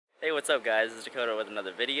Hey, what's up guys? This is Dakota with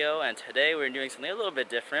another video, and today we're doing something a little bit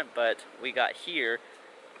different, but we got here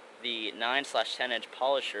the 9/10 inch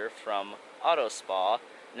polisher from AutoSpa.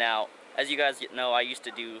 Now, as you guys know, I used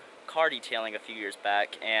to do car detailing a few years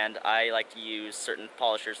back, and I like to use certain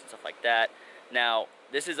polishers and stuff like that. Now,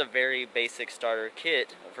 this is a very basic starter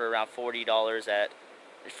kit for around $40 at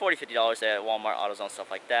 $50 at Walmart, AutoZone,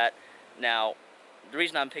 stuff like that. Now, the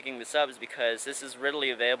reason I'm picking this up is because this is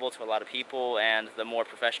readily available to a lot of people, and the more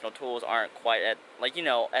professional tools aren't quite at,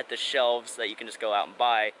 at the shelves that you can just go out and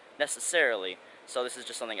buy necessarily. So this is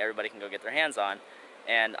just something everybody can go get their hands on.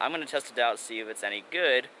 And I'm going to test it out, see if it's any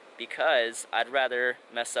good, because I'd rather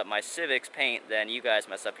mess up my Civics paint than you guys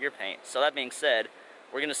mess up your paint. So that being said,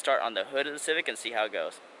 we're going to start on the hood of the Civic and see how it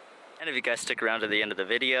goes. And if you guys stick around to the end of the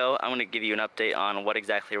video, I'm going to give you an update on what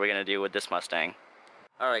exactly we're going to do with this Mustang.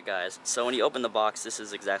 Alright guys, so when you open the box, this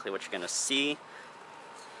is exactly what you're going to see.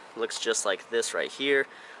 Looks just like this right here.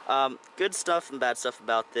 Good stuff and bad stuff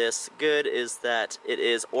about this. Good is that it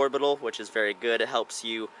is orbital, which is very good. It helps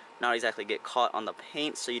you not exactly get caught on the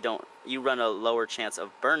paint, so you run a lower chance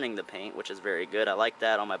of burning the paint, which is very good. I like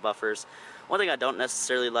that on my buffers. One thing I don't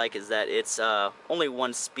necessarily like is that it's only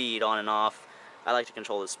one speed on and off. I like to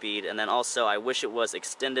control the speed, and then also I wish it was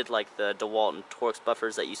extended like the DeWalt and Torx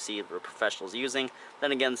buffers that you see the professionals using.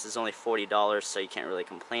 Then again, this is only $40, so you can't really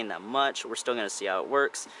complain that much. We're still going to see how it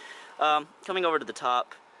works. Coming over to the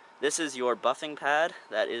top, this is your buffing pad,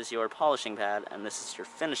 that is your polishing pad, and this is your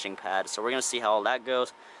finishing pad. So we're going to see how all that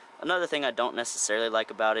goes. Another thing I don't necessarily like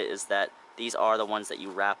about it is that these are the ones that you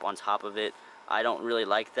wrap on top of it. I don't really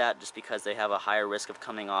like that just because they have a higher risk of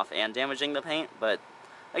coming off and damaging the paint, but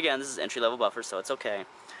again, this is entry-level buffer, so it's okay.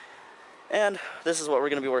 And this is what we're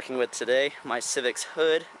going to be working with today, my Civics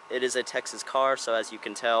hood. It is a Texas car, so as you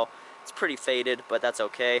can tell, it's pretty faded, but that's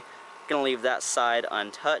okay. I'm going to leave that side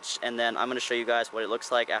untouched, and then I'm going to show you guys what it looks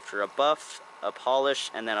like after a buff, a polish,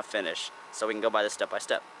 and then a finish. So we can go by this step by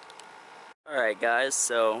step. Alright guys,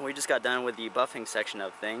 so we just got done with the buffing section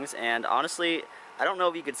of things, and honestly, I don't know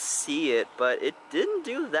if you could see it, but it didn't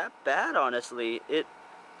do that bad, honestly. It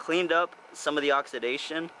cleaned up some of the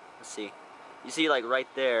oxidation. Let's see. You see, like right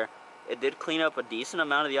there, it did clean up a decent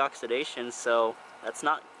amount of the oxidation, so that's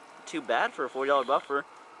not too bad for a $40 buffer.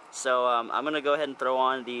 So I'm going to go ahead and throw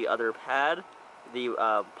on the other pad,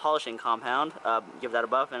 the polishing compound, give that a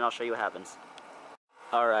buff, and I'll show you what happens.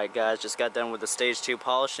 Alright guys, just got done with the stage 2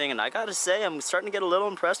 polishing, and I gotta say, I'm starting to get a little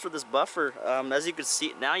impressed with this buffer. As you can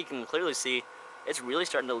see, now you can clearly see, it's really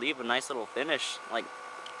starting to leave a nice little finish, like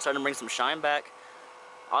starting to bring some shine back.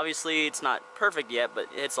 Obviously, it's not perfect yet, but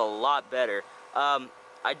it's a lot better.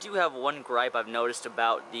 I do have one gripe I've noticed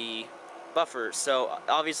about the buffer. So,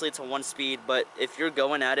 obviously it's a 1-speed, but if you're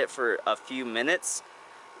going at it for a few minutes,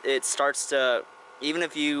 it starts to, even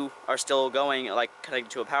if you are still going, like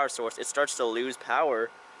connected to a power source, it starts to lose power,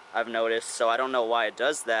 I've noticed. So I don't know why it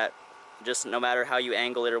does that. Just no matter how you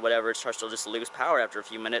angle it or whatever, it starts to just lose power after a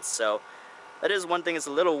few minutes. So that is one thing that's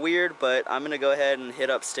a little weird, but I'm going to go ahead and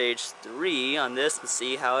hit up stage 3 on this and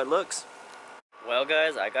see how it looks. Well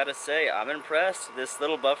guys, I gotta say, I'm impressed. This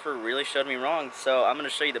little buffer really showed me wrong. So I'm going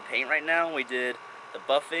to show you the paint right now. We did the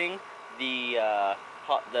buffing,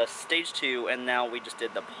 the stage 2, and now we just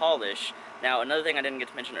did the polish. Now another thing I didn't get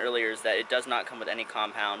to mention earlier is that it does not come with any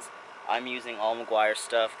compounds. I'm using all McGuire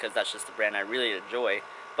stuff because that's just the brand I really enjoy.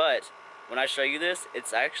 But when I show you this,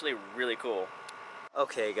 it's actually really cool.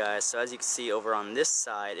 Okay guys, so as you can see over on this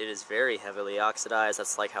side, it is very heavily oxidized.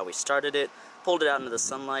 That's like how we started it. Pulled it out into the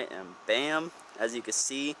sunlight and bam, as you can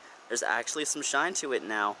see, there's actually some shine to it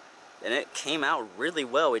now. And it came out really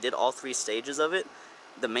well. We did all 3 stages of it.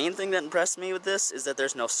 The main thing that impressed me with this is that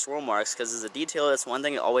there's no swirl marks, because as a detailer, that's one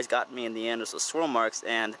thing that always got me in the end, was the swirl marks,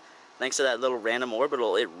 and thanks to that little random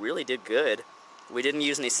orbital, it really did good. We didn't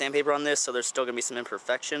use any sandpaper on this, so there's still going to be some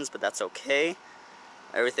imperfections, but that's okay.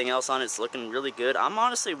 Everything else on it's looking really good. I'm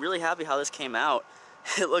honestly really happy how this came out.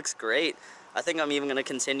 It looks great. I think I'm even going to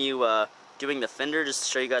continue doing the fender just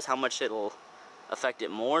to show you guys how much it'll affect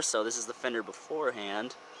it more. So this is the fender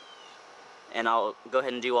beforehand. And I'll go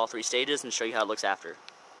ahead and do all 3 stages and show you how it looks after.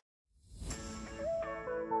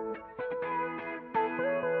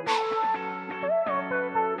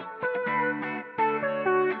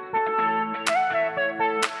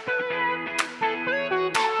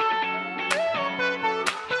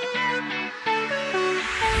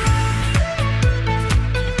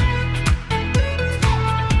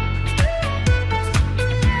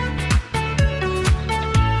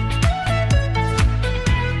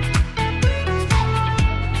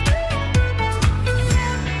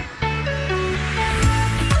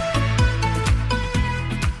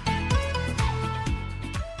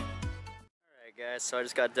 I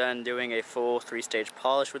just got done doing a full 3-stage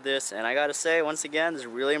polish with this, and I gotta say, once again, this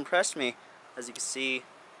really impressed me. As you can see,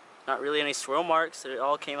 not really any swirl marks. It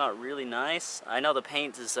all came out really nice. I know the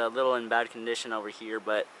paint is a little in bad condition over here,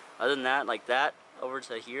 but other than that, like that over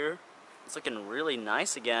to here, it's looking really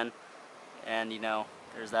nice again. And you know,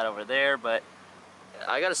 there's that over there, but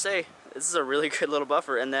I gotta say, this is a really good little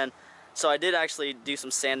buffer. And then, so I did actually do some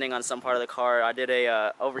sanding on some part of the car. I did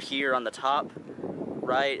a, over here on the top,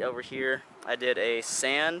 right over here, I did a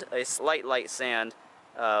sand, a slight light sand,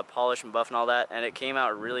 polish and buff and all that, and it came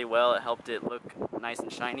out really well. It helped it look nice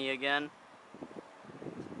and shiny again.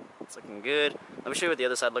 It's looking good. Let me show you what the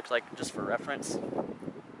other side looked like just for reference.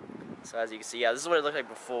 So as you can see, yeah, this is what it looked like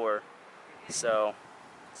before. So,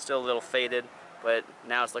 still a little faded, but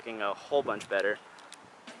now it's looking a whole bunch better.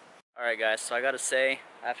 Alright guys, so I gotta say,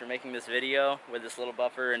 after making this video with this little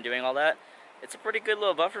buffer and doing all that, it's a pretty good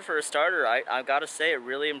little buffer for a starter. I gotta say, it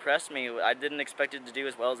really impressed me. I didn't expect it to do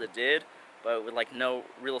as well as it did, but with like no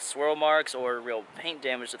real swirl marks or real paint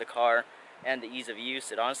damage to the car and the ease of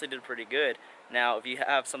use, it honestly did pretty good. Now, if you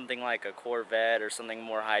have something like a Corvette or something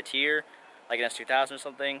more high tier, like an S2000 or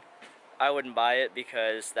something, I wouldn't buy it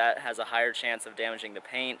because that has a higher chance of damaging the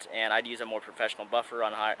paint, and I'd use a more professional buffer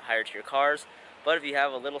on higher tier cars. But if you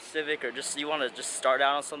have a little Civic, or just you want to just start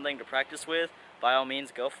out on something to practice with, by all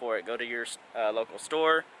means, go for it. Go to your local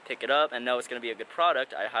store, pick it up, and know it's going to be a good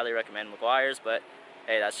product. I highly recommend Meguiar's, but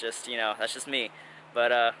hey, that's just, you know, that's just me.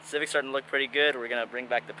 But Civic's starting to look pretty good. We're going to bring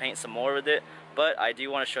back the paint some more with it, but I do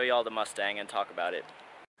want to show you all the Mustang and talk about it.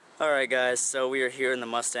 Alright guys, so we are here in the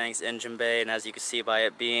Mustang's engine bay, and as you can see by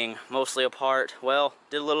it being mostly apart, well,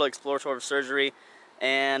 did a little exploratory surgery,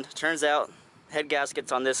 and turns out head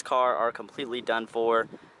gaskets on this car are completely done for.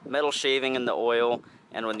 Metal shaving in the oil,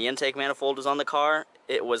 and when the intake manifold was on the car,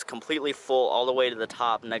 it was completely full all the way to the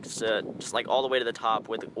top, next to, just like all the way to the top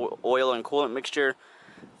with oil and coolant mixture.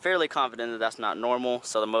 Fairly confident that that's not normal,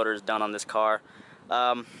 so the motor is done on this car.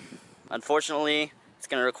 Unfortunately, it's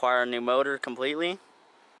going to require a new motor completely.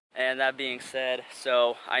 And that being said,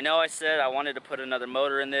 so I know I said I wanted to put another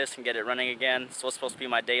motor in this and get it running again. So it's supposed to be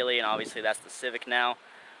my daily, and obviously that's the Civic now.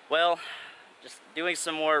 Well, just doing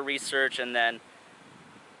some more research and then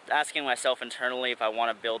asking myself internally if I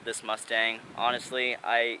want to build this Mustang. Honestly,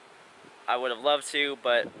 I would have loved to,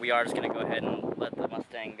 but we are just going to go ahead and let the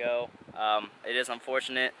Mustang go. It is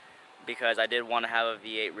unfortunate because I did want to have a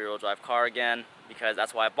V8 rear-wheel drive car again, because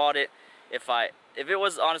that's why I bought it. If it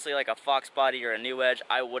was honestly like a Fox body or a New Edge,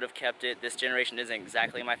 I would have kept it. This generation isn't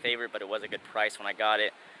exactly my favorite, but it was a good price when I got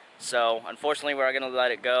it. So unfortunately, we're going to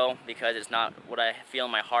let it go because it's not what I feel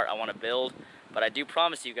in my heart I want to build. But I do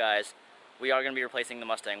promise you guys, we are going to be replacing the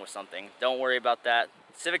Mustang with something. Don't worry about that.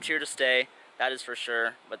 Civic's here to stay, that is for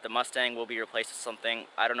sure. But the Mustang will be replaced with something.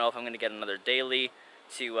 I don't know if I'm going to get another daily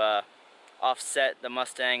to offset the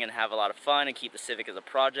Mustang and have a lot of fun and keep the Civic as a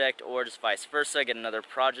project, or just vice versa, get another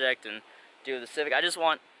project and do the Civic. I just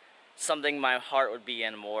want something my heart would be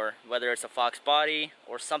in more, whether it's a Fox body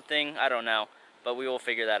or something, I don't know, but we will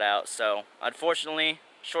figure that out. So unfortunately,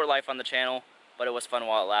 short life on the channel, but it was fun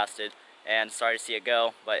while it lasted, and sorry to see it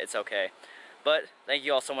go, but it's okay. But thank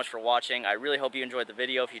you all so much for watching. I really hope you enjoyed the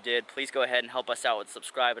video. If you did, please go ahead and help us out with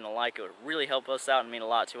subscribe and a like. It would really help us out and mean a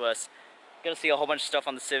lot to us. Gonna see a whole bunch of stuff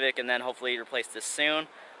on the Civic and then hopefully replace this soon,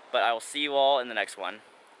 but I will see you all in the next one.